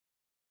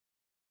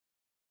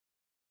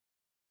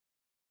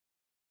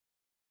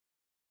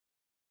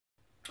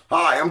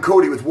Hi, I'm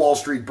Cody with Wall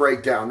Street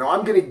Breakdown. Now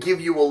I'm going to give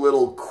you a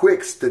little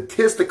quick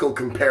statistical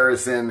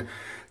comparison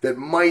that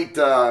might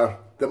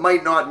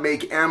not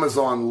make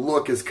Amazon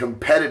look as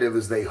competitive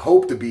as they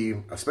hope to be,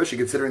 especially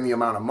considering the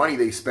amount of money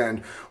they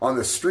spend on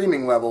the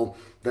streaming level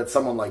that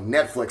someone like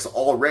Netflix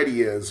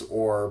already is,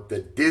 or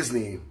that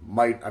Disney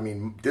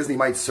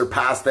might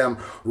surpass them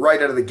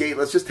right out of the gate.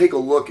 Let's just take a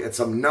look at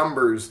some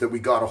numbers that we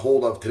got a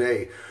hold of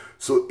today.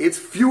 So it's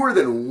fewer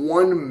than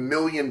 1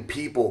 million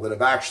people that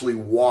have actually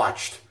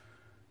watched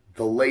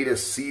the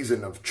latest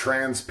season of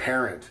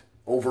Transparent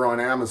over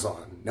on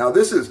Amazon. Now,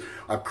 this is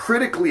a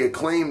critically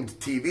acclaimed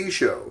TV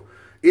show.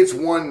 It's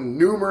won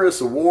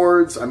numerous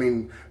awards. I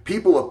mean,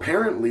 people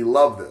apparently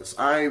love this.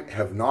 I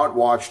have not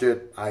watched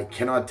it. I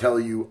cannot tell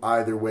you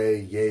either way,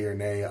 yay or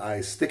nay. I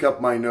stick up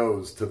my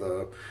nose to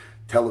the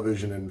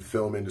television and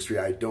film industry.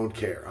 I don't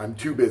care. I'm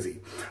too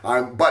busy.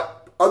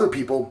 But other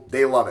people,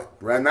 they love it.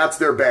 And that's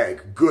their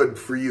bag. Good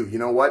for you. You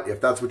know what? If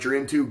that's what you're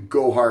into,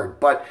 go hard.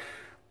 But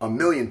 1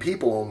 million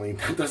people only,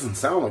 that doesn't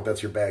sound like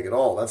that's your bag at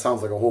all. That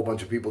sounds like a whole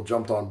bunch of people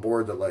jumped on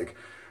board that like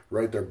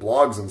write their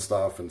blogs and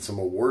stuff, and some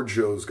award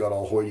shows got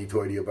all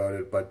hoity-toity about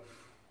it, but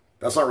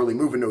that's not really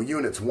moving no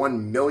units.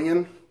 1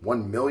 million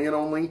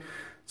only.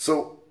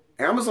 So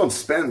Amazon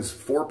spends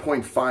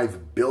 $4.5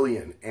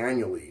 billion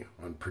annually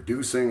on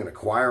producing and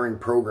acquiring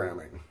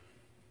programming.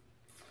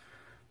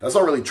 That's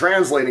not really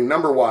translating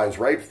number-wise,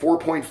 right?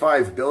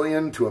 4.5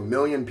 billion to 1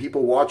 million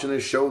people watching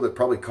this show that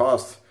probably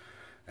costs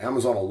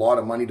Amazon a lot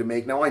of money to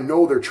make. Now, I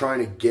know they're trying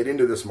to get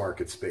into this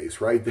market space,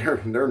 right?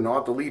 They're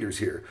not the leaders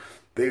here.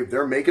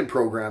 They're making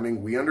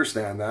programming. We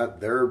understand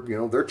that.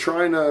 They're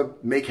trying to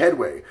make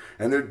headway,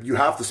 and you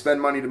have to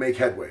spend money to make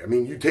headway. I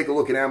mean, you take a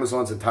look at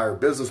Amazon's entire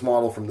business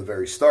model from the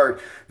very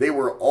start. They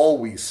were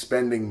always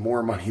spending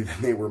more money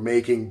than they were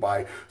making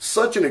by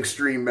such an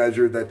extreme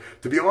measure that,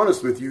 to be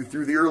honest with you,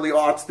 through the early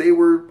aughts, they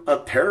were a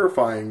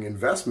terrifying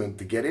investment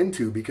to get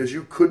into because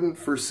you couldn't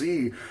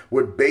foresee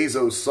what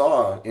Bezos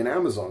saw in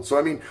Amazon. So,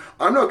 I mean,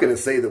 I'm not going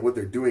to say that what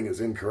they're doing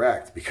is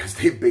incorrect because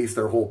they've based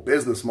their whole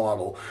business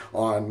model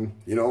on,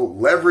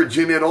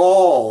 leveraging it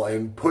all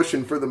and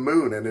pushing for the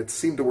moon, and it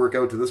seemed to work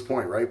out to this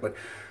point, right? But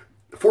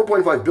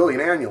 4.5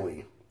 billion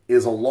annually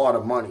is a lot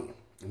of money.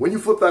 When you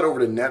flip that over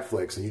to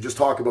Netflix and you just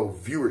talk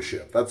about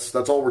viewership,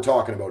 that's all we're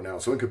talking about now.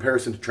 So in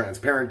comparison to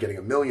Transparent getting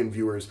 1 million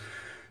viewers,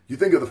 you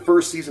think of the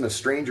first season of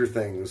Stranger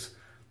Things,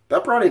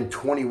 that brought in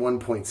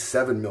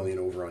 21.7 million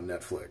over on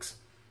Netflix.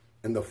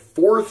 And the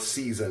fourth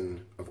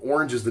season of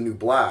Orange is the New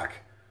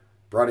Black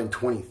brought in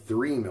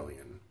 23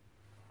 million.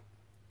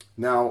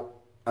 Now,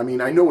 I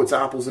mean, I know it's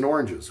apples and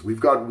oranges. We've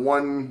got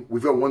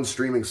one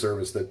streaming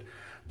service that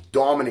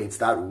dominates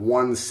that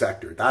one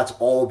sector. That's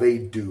all they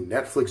do.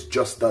 Netflix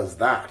just does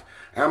that.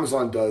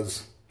 Amazon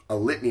does a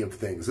litany of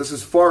things. This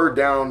is far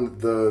down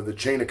the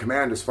chain of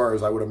command as far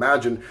as I would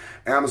imagine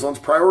Amazon's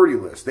priority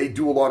list. They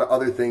do a lot of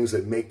other things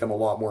that make them a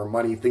lot more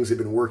money, things they've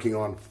been working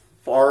on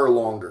far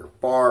longer,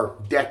 far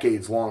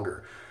decades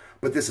longer.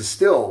 But this is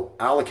still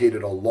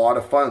allocated a lot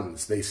of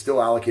funds. They still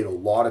allocate a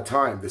lot of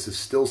time. This is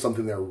still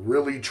something they're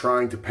really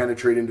trying to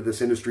penetrate into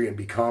this industry and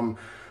become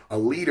a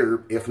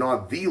leader, if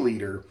not the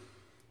leader.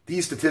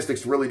 These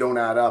statistics really don't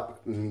add up.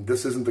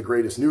 This isn't the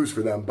greatest news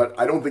for them, but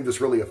I don't think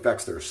this really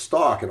affects their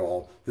stock at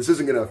all. This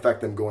isn't going to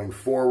affect them going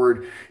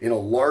forward in a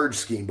large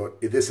scheme, but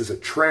if this is a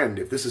trend,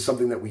 if this is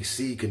something that we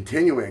see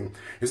continuing,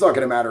 it's not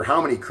going to matter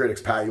how many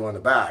critics pat you on the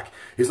back.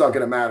 It's not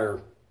going to matter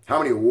how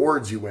many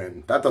awards you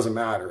win. That doesn't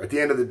matter. At the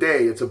end of the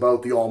day, it's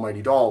about the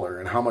almighty dollar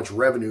and how much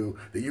revenue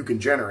that you can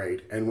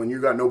generate. And when you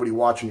got nobody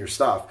watching your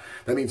stuff,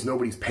 that means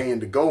nobody's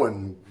paying to go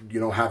and,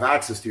 have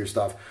access to your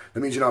stuff. That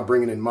means you're not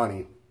bringing in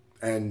money.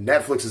 And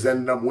Netflix has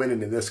ended up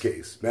winning in this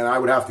case. Man, I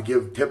would have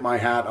to tip my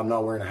hat. I'm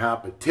not wearing a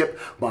hat, but tip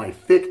my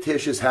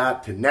fictitious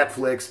hat to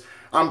Netflix.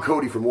 I'm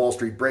Cody from Wall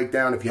Street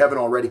Breakdown. If you haven't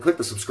already, click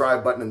the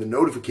subscribe button and the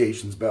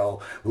notifications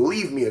bell.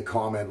 Leave me a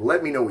comment.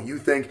 Let me know what you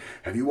think.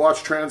 Have you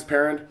watched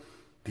Transparent?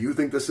 Do you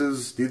think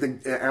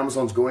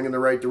Amazon's going in the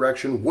right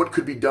direction? What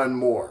could be done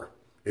more?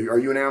 Are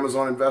you an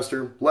Amazon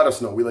investor? Let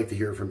us know. We like to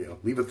hear from you.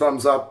 Leave a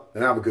thumbs up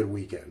and have a good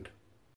weekend.